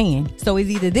what I'm saying. So it's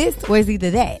either this or it's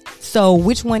either that. So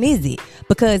which one is it?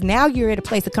 Because now you're at a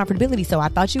place of comfortability. So I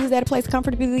thought you was at a place of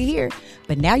comfortability here,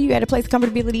 but now you're at a place of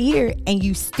comfortability here and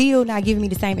you still not giving me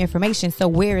the same information. So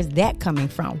where is that coming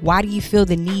from? Why do you feel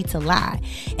the need to lie?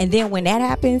 And then when that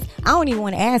happens, I don't even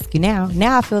want to ask you now.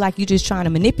 Now I feel like you're just trying to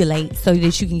manipulate so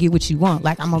that you can get what you want.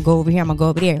 Like, I'm going to go over here, I'm going to go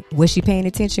over there. Was she paying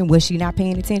attention? Was she not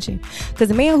paying attention? Because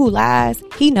the man who lies,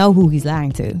 he know who he's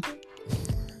lying to.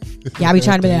 Y'all be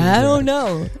trying to be like, I don't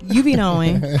know. You be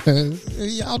knowing.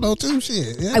 Y'all know too,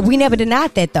 shit. Yeah. We never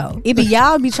denied that though. It be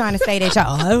y'all be trying to say that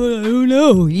y'all, I don't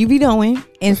know. You be knowing.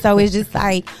 And so it's just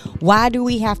like, why do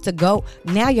we have to go?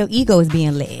 Now your ego is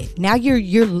being led. Now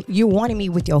you're wanting me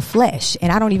with your flesh,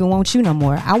 and I don't even want you no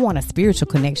more. I want a spiritual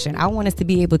connection. I want us to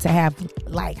be able to have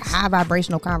like high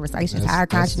vibrational conversations, higher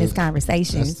consciousness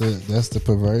conversations. That's the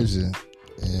perversion,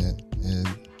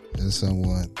 and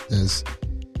someone that's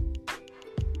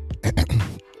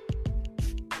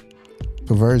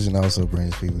perversion also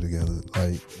brings people together,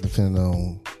 like depending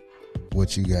on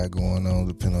what you got going on,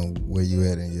 depending on where you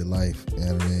at in your life. You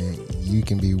know what I mean? You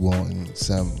can be wanting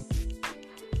something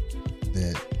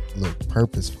that look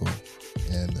purposeful,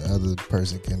 and the other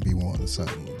person can be wanting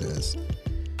something that's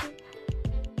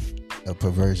a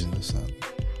perversion of something,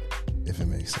 if it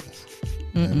makes sense.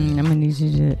 You know what I mean? I'm gonna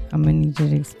need you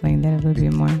to explain that a little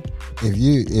bit more. If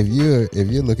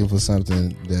you're looking for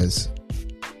something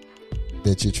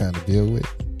that you're trying to build with,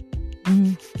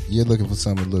 you're looking for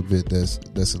something a little bit that's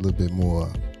a little bit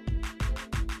more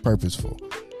purposeful.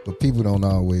 But people don't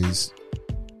always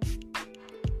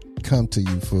come to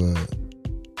you for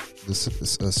a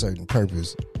certain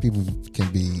purpose. People can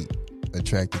be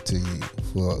attracted to you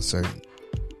for certain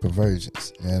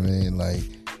perversions. You know what I mean? Like,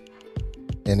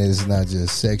 and it's not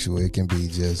just sexual. It can be,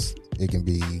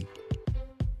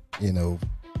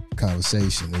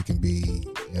 conversation. It can be, you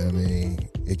know what I mean?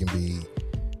 It can be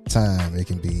time. It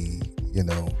can be,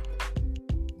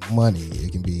 money.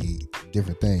 It can be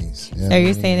different things. You know so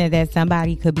you're saying that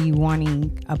somebody could be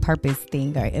wanting a purpose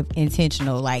thing or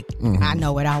intentional, like, I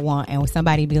know what I want, and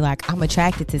somebody be like, I'm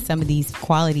attracted to some of these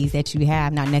qualities that you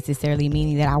have, not necessarily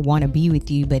meaning that I want to be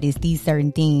with you, but it's these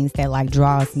certain things that like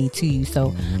draws me to you.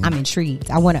 So I'm intrigued.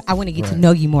 I want to get to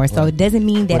know you more. So it doesn't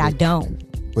mean that I don't.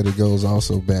 But it goes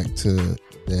also back to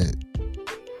that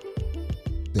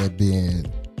being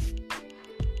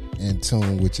in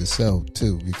tune with yourself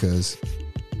too, because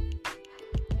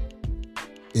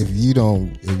if you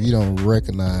don't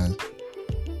recognize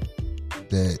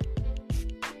that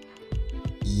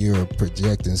you're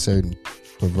projecting certain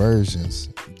perversions,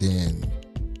 then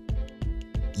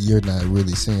you're not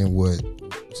really seeing what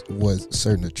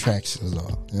certain attractions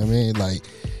are. You know what I mean? Like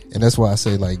And that's why I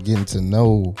say, like, getting to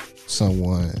know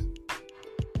someone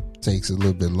takes a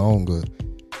little bit longer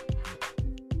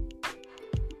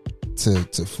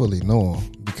to fully know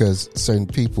them, because certain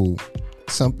people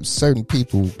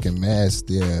can mask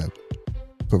their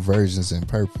perversions and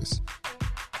purpose,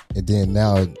 and then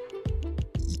now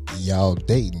y'all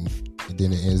dating, and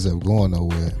then it ends up going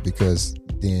nowhere, because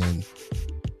then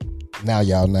now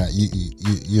y'all not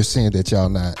you're saying that y'all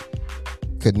not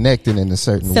connecting in a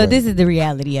certain way. So this is the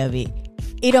reality of it.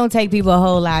 It don't take people a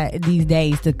whole lot these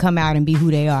days to come out and be who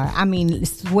they are. I mean,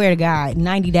 swear to God,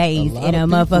 90 days and a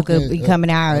motherfucker be coming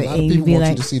out and you be want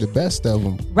like, you to see the best of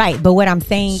them. Right, but what I'm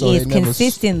saying is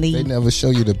consistently. They never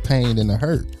show you the pain and the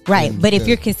hurt. Right, but if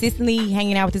you're consistently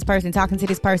hanging out with this person, talking to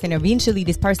this person, eventually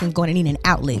this person's going to need an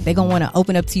outlet. They're going to want to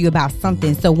open up to you about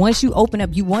something. So once you open up,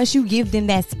 once you give them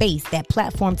that space, that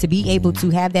platform to be able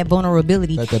to have that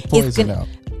vulnerability, let that poison out.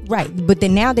 Right, but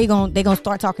then now they're gonna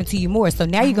start talking to you more. So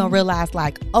now you're gonna realize,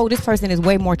 like, oh, this person is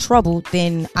way more trouble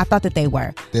than I thought that they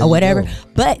were, or whatever.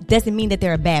 But doesn't mean that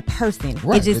they're a bad person.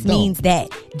 Right, it just means that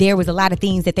there was a lot of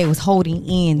things that they was holding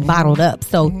in, bottled up.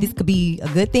 So this could be a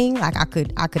good thing. Like I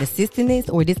could assist in this,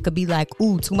 or this could be like,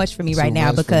 ooh, too much for me right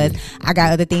now because I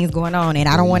got other things going on, and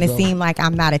I don't want to seem like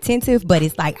I'm not attentive. But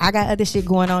it's like I got other shit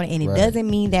going on, and it doesn't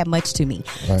mean that much to me.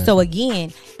 Right. So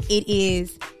again, it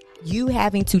is you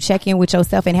having to check in with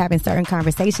yourself and having certain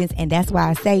conversations. And that's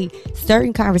why I say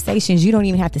certain conversations, you don't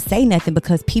even have to say nothing,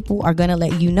 because people are going to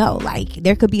let you know. Like,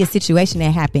 there could be a situation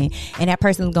that happened and that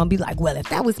person's going to be like, well, if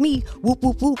that was me, whoop,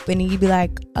 whoop, whoop. And then you'd be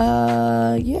like,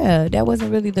 yeah, that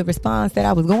wasn't really the response that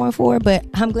I was going for, but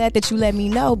I'm glad that you let me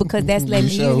know, because that's letting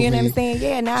me, you know what I'm saying?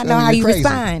 Yeah, now I know how you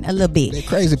respond a little bit. They're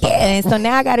crazy. Yeah, and so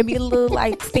now I got to be a little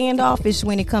like standoffish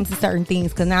when it comes to certain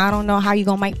things, because now I don't know how you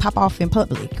going to might pop off in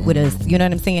public with us. You know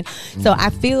what I'm saying? So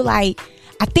I feel like,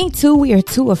 I think too, we are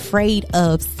too afraid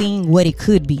of seeing what it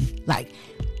could be. Like,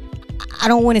 I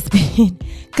don't want to spend,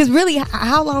 because really,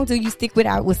 how long do you stick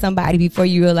with somebody before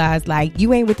you realize, like,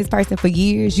 you ain't with this person for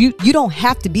years? You don't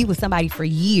have to be with somebody for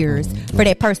years for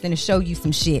that person to show you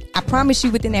some shit. I promise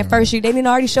you, within that first year, they didn't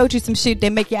already showed you some shit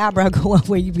that make your eyebrow go up,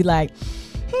 where you be like,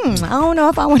 I don't know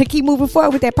if I want to keep moving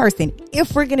forward with that person,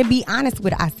 if we're going to be honest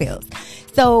with ourselves.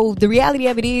 So the reality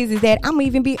of it is that I'm going to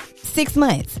even be 6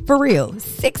 months for real.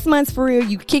 6 months for real.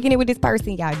 You kicking it with this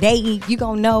person, y'all dating, you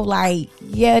going to know, like,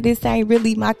 yeah, this ain't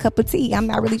really my cup of tea. I'm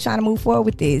not really trying to move forward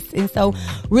with this. And so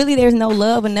really there's no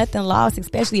love or nothing lost,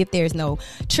 especially if there's no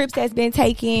trips that's been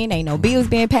taken, ain't no bills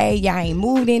being paid, y'all ain't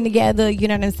moved in together, you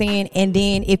know what I'm saying? And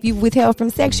then if you withheld from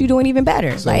sex, you doing even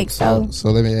better. So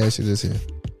let me ask you this here.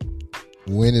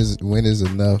 When is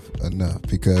enough?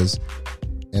 Because,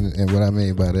 and what I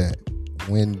mean by that,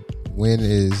 when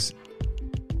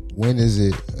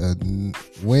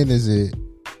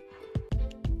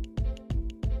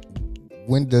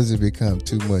does it become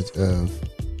too much of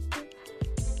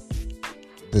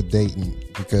the dating?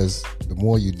 Because the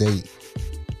more you date,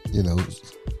 you know,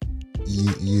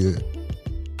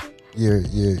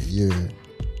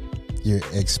 you're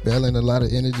expelling a lot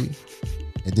of energy,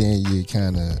 and then you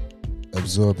kind of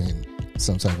absorbing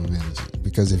some type of energy.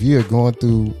 Because if you're going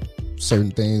through certain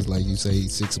things, like you say,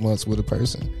 6 months with a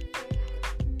person,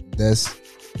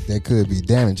 that could be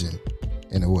damaging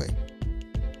in a way.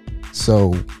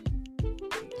 So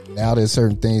now that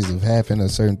certain things have happened, or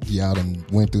y'all done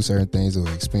went through certain things or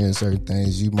experienced certain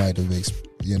things, you might have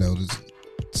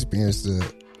experienced an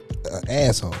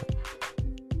asshole.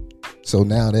 So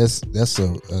now that's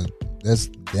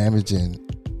damaging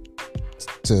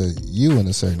to you in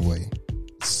a certain way.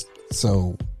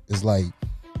 So it's like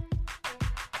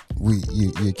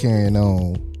you're carrying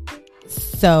on.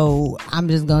 So I'm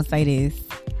just gonna say this: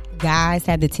 guys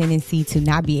have the tendency to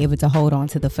not be able to hold on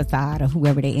to the facade of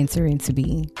whoever they enter into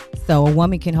being. So a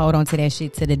woman can hold on to that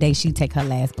shit to the day she take her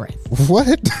last breath.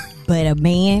 What? But a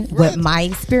man, what my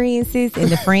experiences and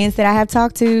the friends that I have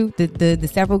talked to, the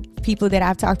several people that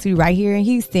I've talked to right here in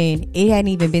Houston, it hadn't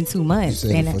even been 2 months.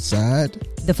 You say the facade?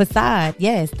 The facade,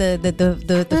 yes. The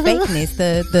fakeness,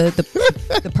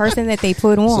 the person that they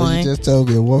put on. So you just told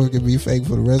me a woman could be fake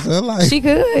for the rest of her life. She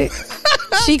could.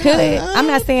 She could. I'm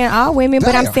not saying all women,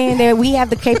 but I'm saying that we have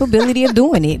the capability of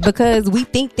doing it because we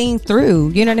think things through.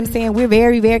 You know what I'm saying? We're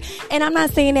very, very, and I'm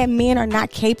not saying that men are not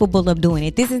capable of doing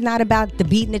it. This is not about the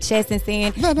beating the chest and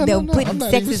saying they're putting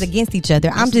sexes against each other.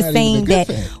 I'm just saying that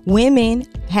women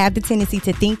have the tendency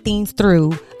to think things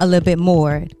through a little bit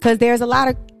more, because there's a lot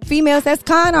of females that's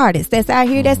con artists that's out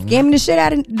here that's scamming the shit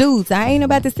out of dudes. I ain't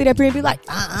about to sit up here and be like,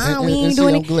 we ain't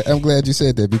doing it. I'm glad you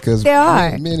said that, because there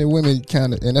are men and women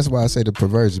kind of, and that's why I say the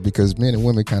perversion, because men and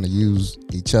women kind of use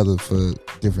each other for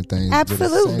different things.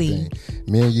 Absolutely.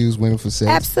 Men use women for sex.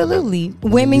 Absolutely.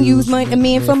 Women use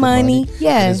men for money.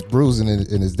 Yeah. And it's bruising and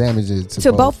it's damaging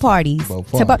to both parties.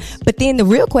 But then the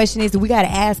real question is, we got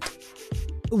to ask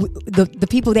the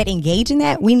people that engage in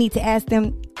that, we need to ask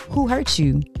them, who hurt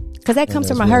you? Because that comes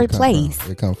from a hurt place.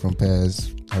 It comes from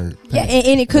past hurt. Yeah,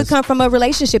 and it could come from a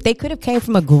relationship. They could have came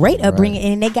from a great upbringing,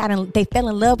 and they fell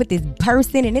in love with this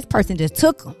person, and this person just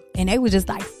took them, and they was just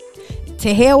like,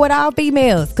 to hell with all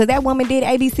females, because that woman did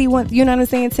ABC once, you know what I'm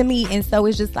saying, to me. And so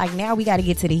it's just like, now we got to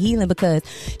get to the healing, because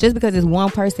just because this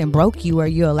one person broke you, or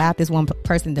you allowed this one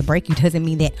person to break you, doesn't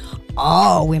mean that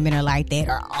all women are like that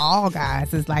or all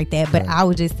guys is like that. But I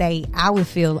would just say, I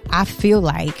feel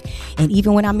like, and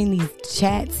even when I'm in these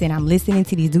chats and I'm listening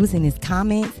to these dudes in these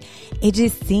comments, it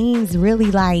just seems really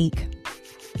like,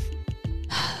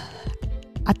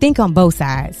 I think on both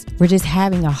sides, we're just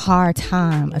having a hard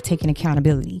time of taking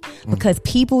accountability, because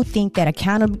people think that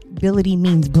accountability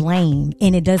means blame,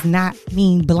 and it does not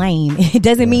mean blame. It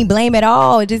doesn't mean blame at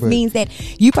all. It just means that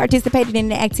you participated in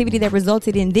the activity that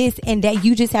resulted in this, and that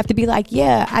you just have to be like,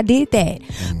 yeah, I did that.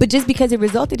 But just because it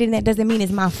resulted in that doesn't mean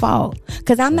it's my fault,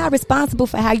 because I'm not responsible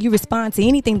for how you respond to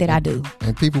anything that I do.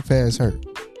 And people pass hurt.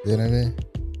 You know what I mean?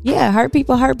 Yeah, hurt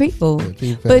people.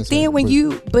 Yeah, but then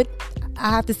but I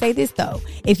have to say this though,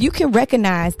 if you can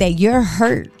recognize that your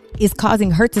hurt is causing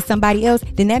hurt to somebody else,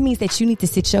 then that means that you need to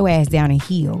sit your ass down and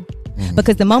heal.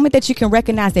 Because the moment that you can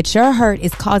recognize that your hurt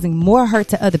is causing more hurt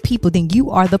to other people, then you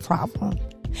are the problem.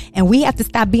 And we have to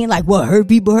stop being like, well, hurt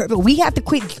people hurt. But we have to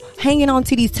quit hanging on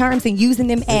to these terms and using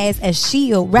them as a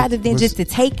shield, rather than just to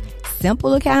take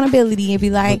simple accountability and be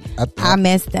like, I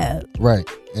messed up. Right.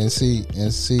 And see,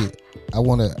 I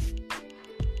want to,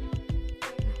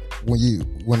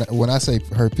 when I say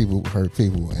hurt people,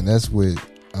 and that's what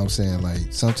I'm saying. Like,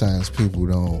 sometimes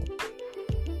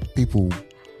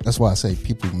that's why I say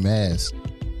people mask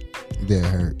their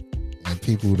hurt, and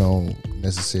people don't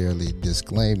necessarily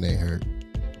disclaim their hurt,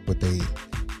 but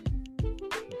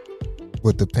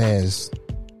the past,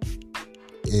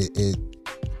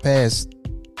 past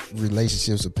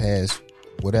relationships or past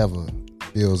whatever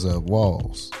builds up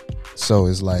walls. So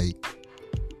it's like,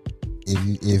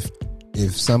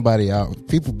 if somebody out,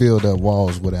 people build up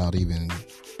walls without even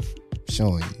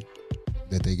showing you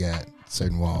that they got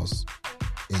certain walls,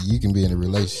 and you can be in a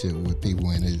relationship with people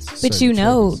and it's. But you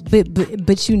know,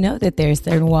 but you know that there's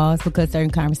certain walls, because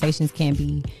certain conversations can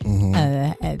be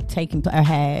taken or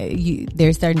had.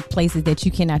 There's certain places that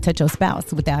you cannot touch your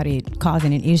spouse without it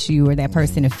causing an issue, or that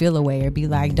person to feel away or be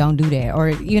like, don't do that, or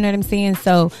you know what I'm saying.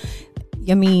 So,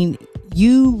 I mean,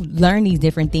 you learn these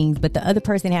different things, but the other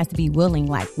person has to be willing.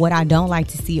 Like, what I don't like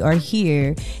to see or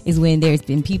hear is when there's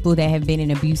been people that have been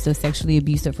in abusive, sexually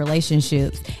abusive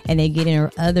relationships, and they get in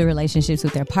other relationships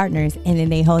with their partners, and then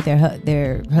they hold their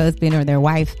husband or their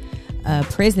wife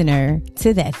prisoner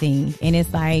to that thing. And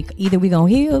it's like, either we gonna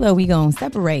heal or we gonna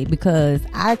separate, because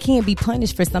I can't be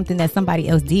punished for something that somebody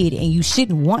else did, and you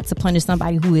shouldn't want to punish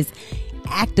somebody who is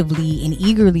actively and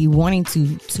eagerly wanting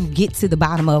to get to the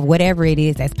bottom of whatever it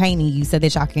is that's paining you, so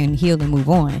that y'all can heal and move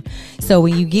on. So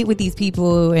when you get with these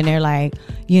people and they're like,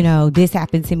 you know, this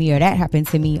happened to me or that happened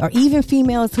to me, or even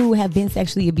females who have been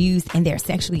sexually abused and they're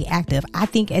sexually active, I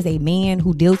think as a man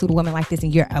who deals with a woman like this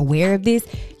and you're aware of this,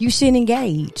 you shouldn't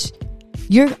engage.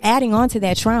 You're adding on to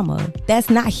that trauma. That's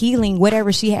not healing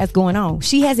whatever she has going on.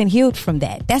 She hasn't healed from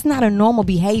that. That's not a normal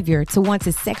behavior to want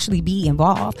to sexually be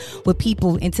involved with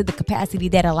people into the capacity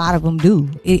that a lot of them do.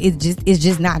 It's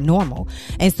just not normal.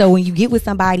 And so when you get with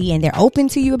somebody and they're open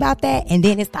to you about that, and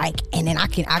then it's like, and then I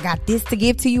got this to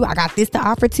give to you, I got this to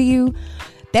offer to you,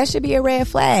 that should be a red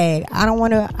flag. I don't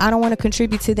want to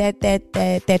contribute to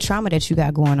that trauma that you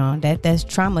got going on. That's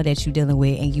trauma that you're dealing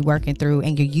with and you working through,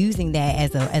 and you're using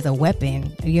that as a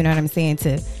weapon. You know what I'm saying?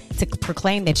 To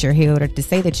proclaim that you're healed, or to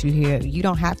say that you're healed. You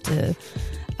don't have to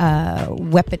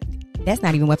that's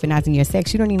not even weaponizing your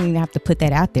sex. You don't even have to put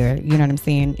that out there. You know what I'm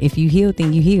saying? If you heal,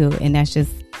 then you heal, and that's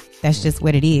just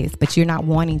what it is. But you're not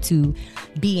wanting to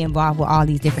be involved with all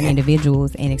these different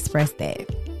individuals and express that.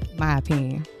 My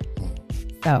opinion.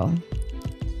 So,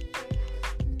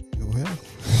 well,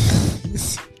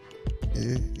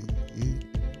 you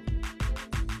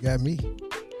got me.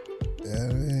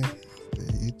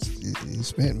 You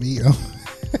spent me on.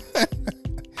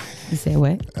 You said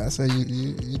what? I said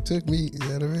you took me. You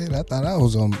know what I mean? I thought I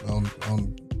was on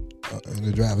in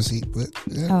the driver's seat, but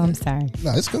I'm sorry.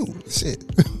 No, it's cool. Shit.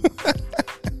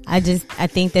 I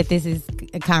think that this is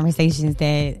conversations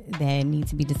that need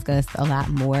to be discussed a lot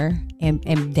more,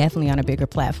 and definitely on a bigger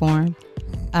platform.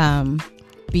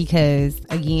 Because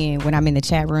again, when I'm in the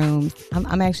chat rooms,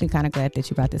 I'm actually kind of glad that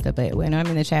you brought this up. But when I'm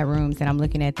in the chat rooms and I'm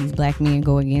looking at these black men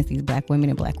go against these black women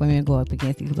and black women go up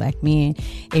against these black men,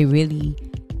 it really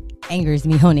angers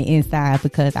me on the inside,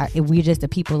 because we're just a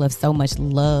people of so much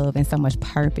love and so much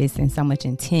purpose and so much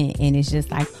intent, and it's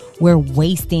just like we're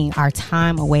wasting our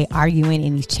time away arguing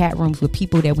in these chat rooms with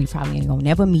people that we probably ain't gonna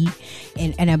never meet,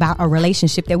 and about a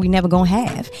relationship that we never gonna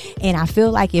have. And I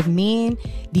feel like if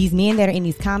these men that are in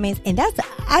these comments, and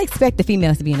I expect the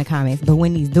females to be in the comments, but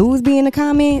when these dudes be in the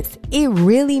comments, it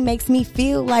really makes me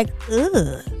feel like,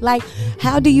 ugh, like,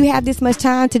 how do you have this much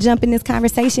time to jump in this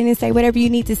conversation and say whatever you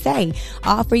need to say,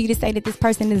 all for you to say that this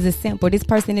person is a simp, or this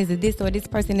person is a this, or this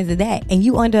person is a that, and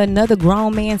you under another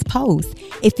grown man's post.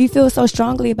 If you feel so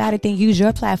strongly about it, then use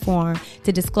your platform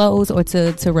to disclose or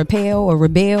to repel or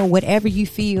rebel, whatever you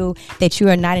feel that you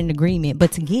are not in agreement.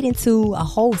 But to get into a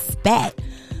whole spat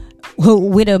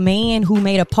with a man who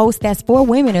made a post that's for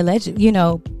women,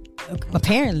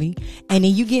 apparently, and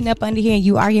then you getting up under here and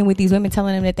you arguing with these women,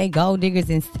 telling them that they gold diggers,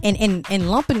 and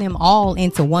lumping them all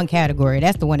into one category.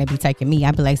 That's the one that be taking me.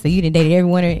 I be like, so you done dated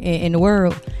everyone in the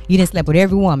world? You done slept with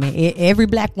every woman, every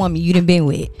black woman you done been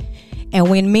with? And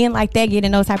when men like that get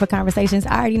in those type of conversations,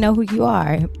 I already know who you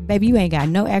are. Baby, you ain't got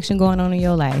no action going on in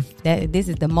your life. This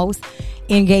is the most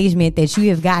engagement that you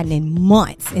have gotten in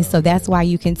months. And so that's why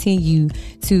you continue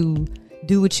to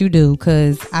do what you do,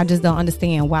 because I just don't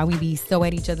understand why we be so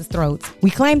at each other's throats. We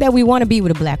claim that we want to be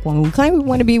with a black woman. We claim we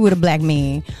want to be with a black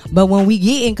man. But when we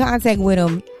get in contact with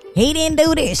them, he didn't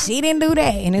do this, she didn't do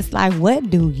that. And it's like, what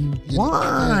do you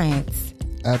want?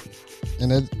 I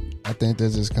think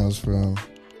that just comes from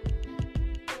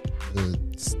the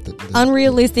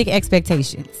unrealistic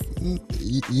expectations.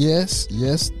 Yes.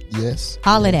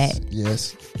 All of that.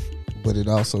 Yes. But it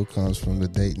also comes from the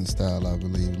dating style, I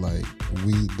believe. Like,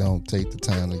 we don't take the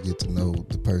time to get to know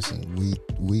the person. We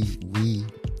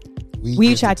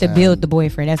try to build the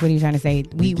boyfriend. That's what he's trying to say.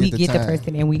 We get the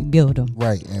person and we build them.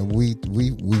 Right. And we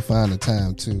find the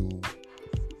time to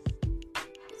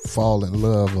fall in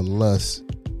love or lust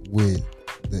with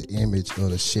the image or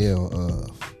the shell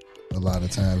of, a lot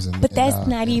of times. But that's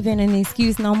not even an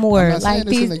excuse no more. Like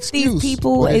these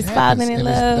people is falling in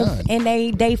love, and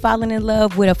they falling in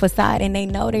love with a facade, and they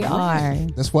know they are.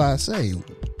 That's why I say,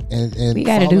 and we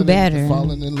got to do better.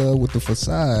 Falling in love with the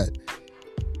facade,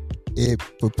 it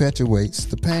perpetuates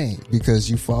the pain, because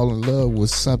you fall in love with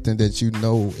something that you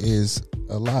know is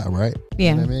a lie, right?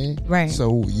 Yeah, you know what I mean, right.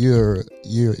 So you're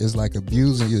it's like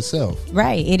abusing yourself,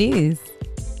 right? It is.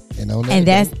 And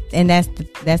that's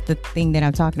the thing that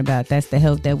I'm talking about. That's the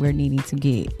help that we're needing to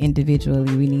get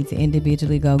individually. We need to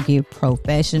individually go get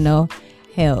professional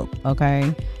help.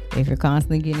 Okay, if you're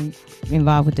constantly getting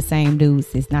involved with the same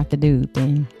dudes, it's not the dude.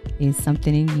 Then it's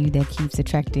something in you that keeps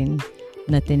attracting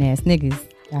nothing ass niggas.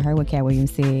 I heard what Cat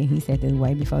Williams said. He said this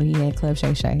way before he had Club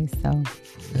Shay Shay. So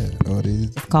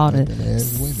it's called a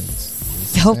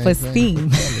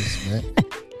self-esteem.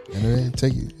 And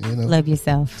take it, love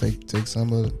yourself. Take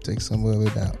some of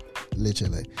it out,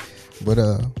 literally. But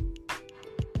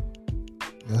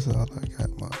that's all I got,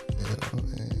 man.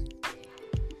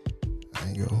 I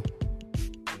ain't gonna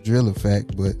drill a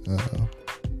fact, but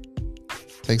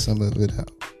take some of it out.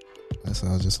 That's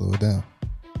all. Just slow it down.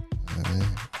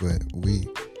 But we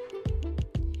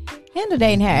handle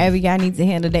dating however y'all need to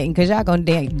handle dating, because y'all gonna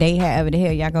date however the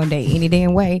hell y'all gonna date any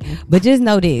damn way. But just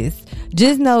know this.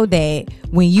 Just know that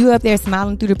when you up there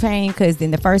smiling through the pain, because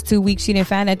in the first 2 weeks you didn't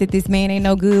find out that this man ain't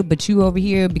no good, but you over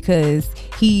here because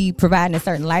he providing a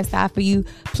certain lifestyle for you,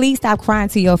 please stop crying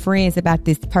to your friends about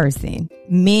this person.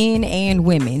 Men and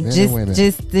women.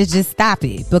 Just stop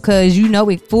it, because you know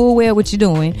it full well what you're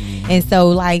doing. And so,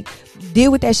 like,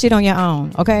 deal with that shit on your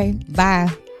own. Okay? Bye.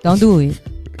 Don't do it.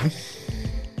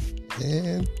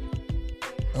 And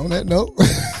on that note,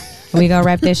 we gonna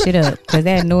wrap that shit up, because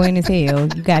that annoying as hell.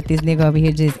 You got this nigga over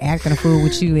here just acting a fool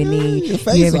with you, and then your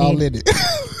face all in it.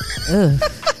 Ugh.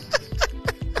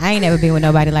 I ain't never been with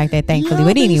nobody like that, thankfully.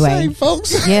 But anyway,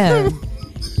 folks. Yeah.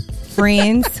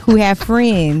 Friends who have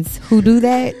friends who do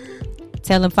that,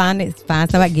 tell them find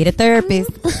somebody, get a therapist.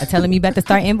 I tell them you about to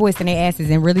start invoicing their asses,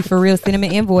 and really for real, send them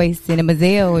an invoice, send them a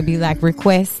Zelle, and be like,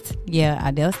 request. Yeah,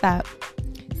 they'll stop.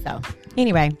 So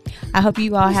anyway, I hope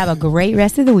you all have a great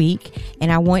rest of the week,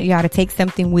 and I want y'all to take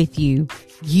something with you.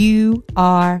 You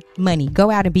are money.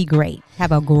 Go out and be great.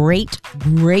 Have a great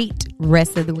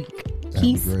rest of the week.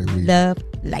 Peace, love,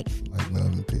 light. Like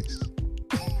love and peace.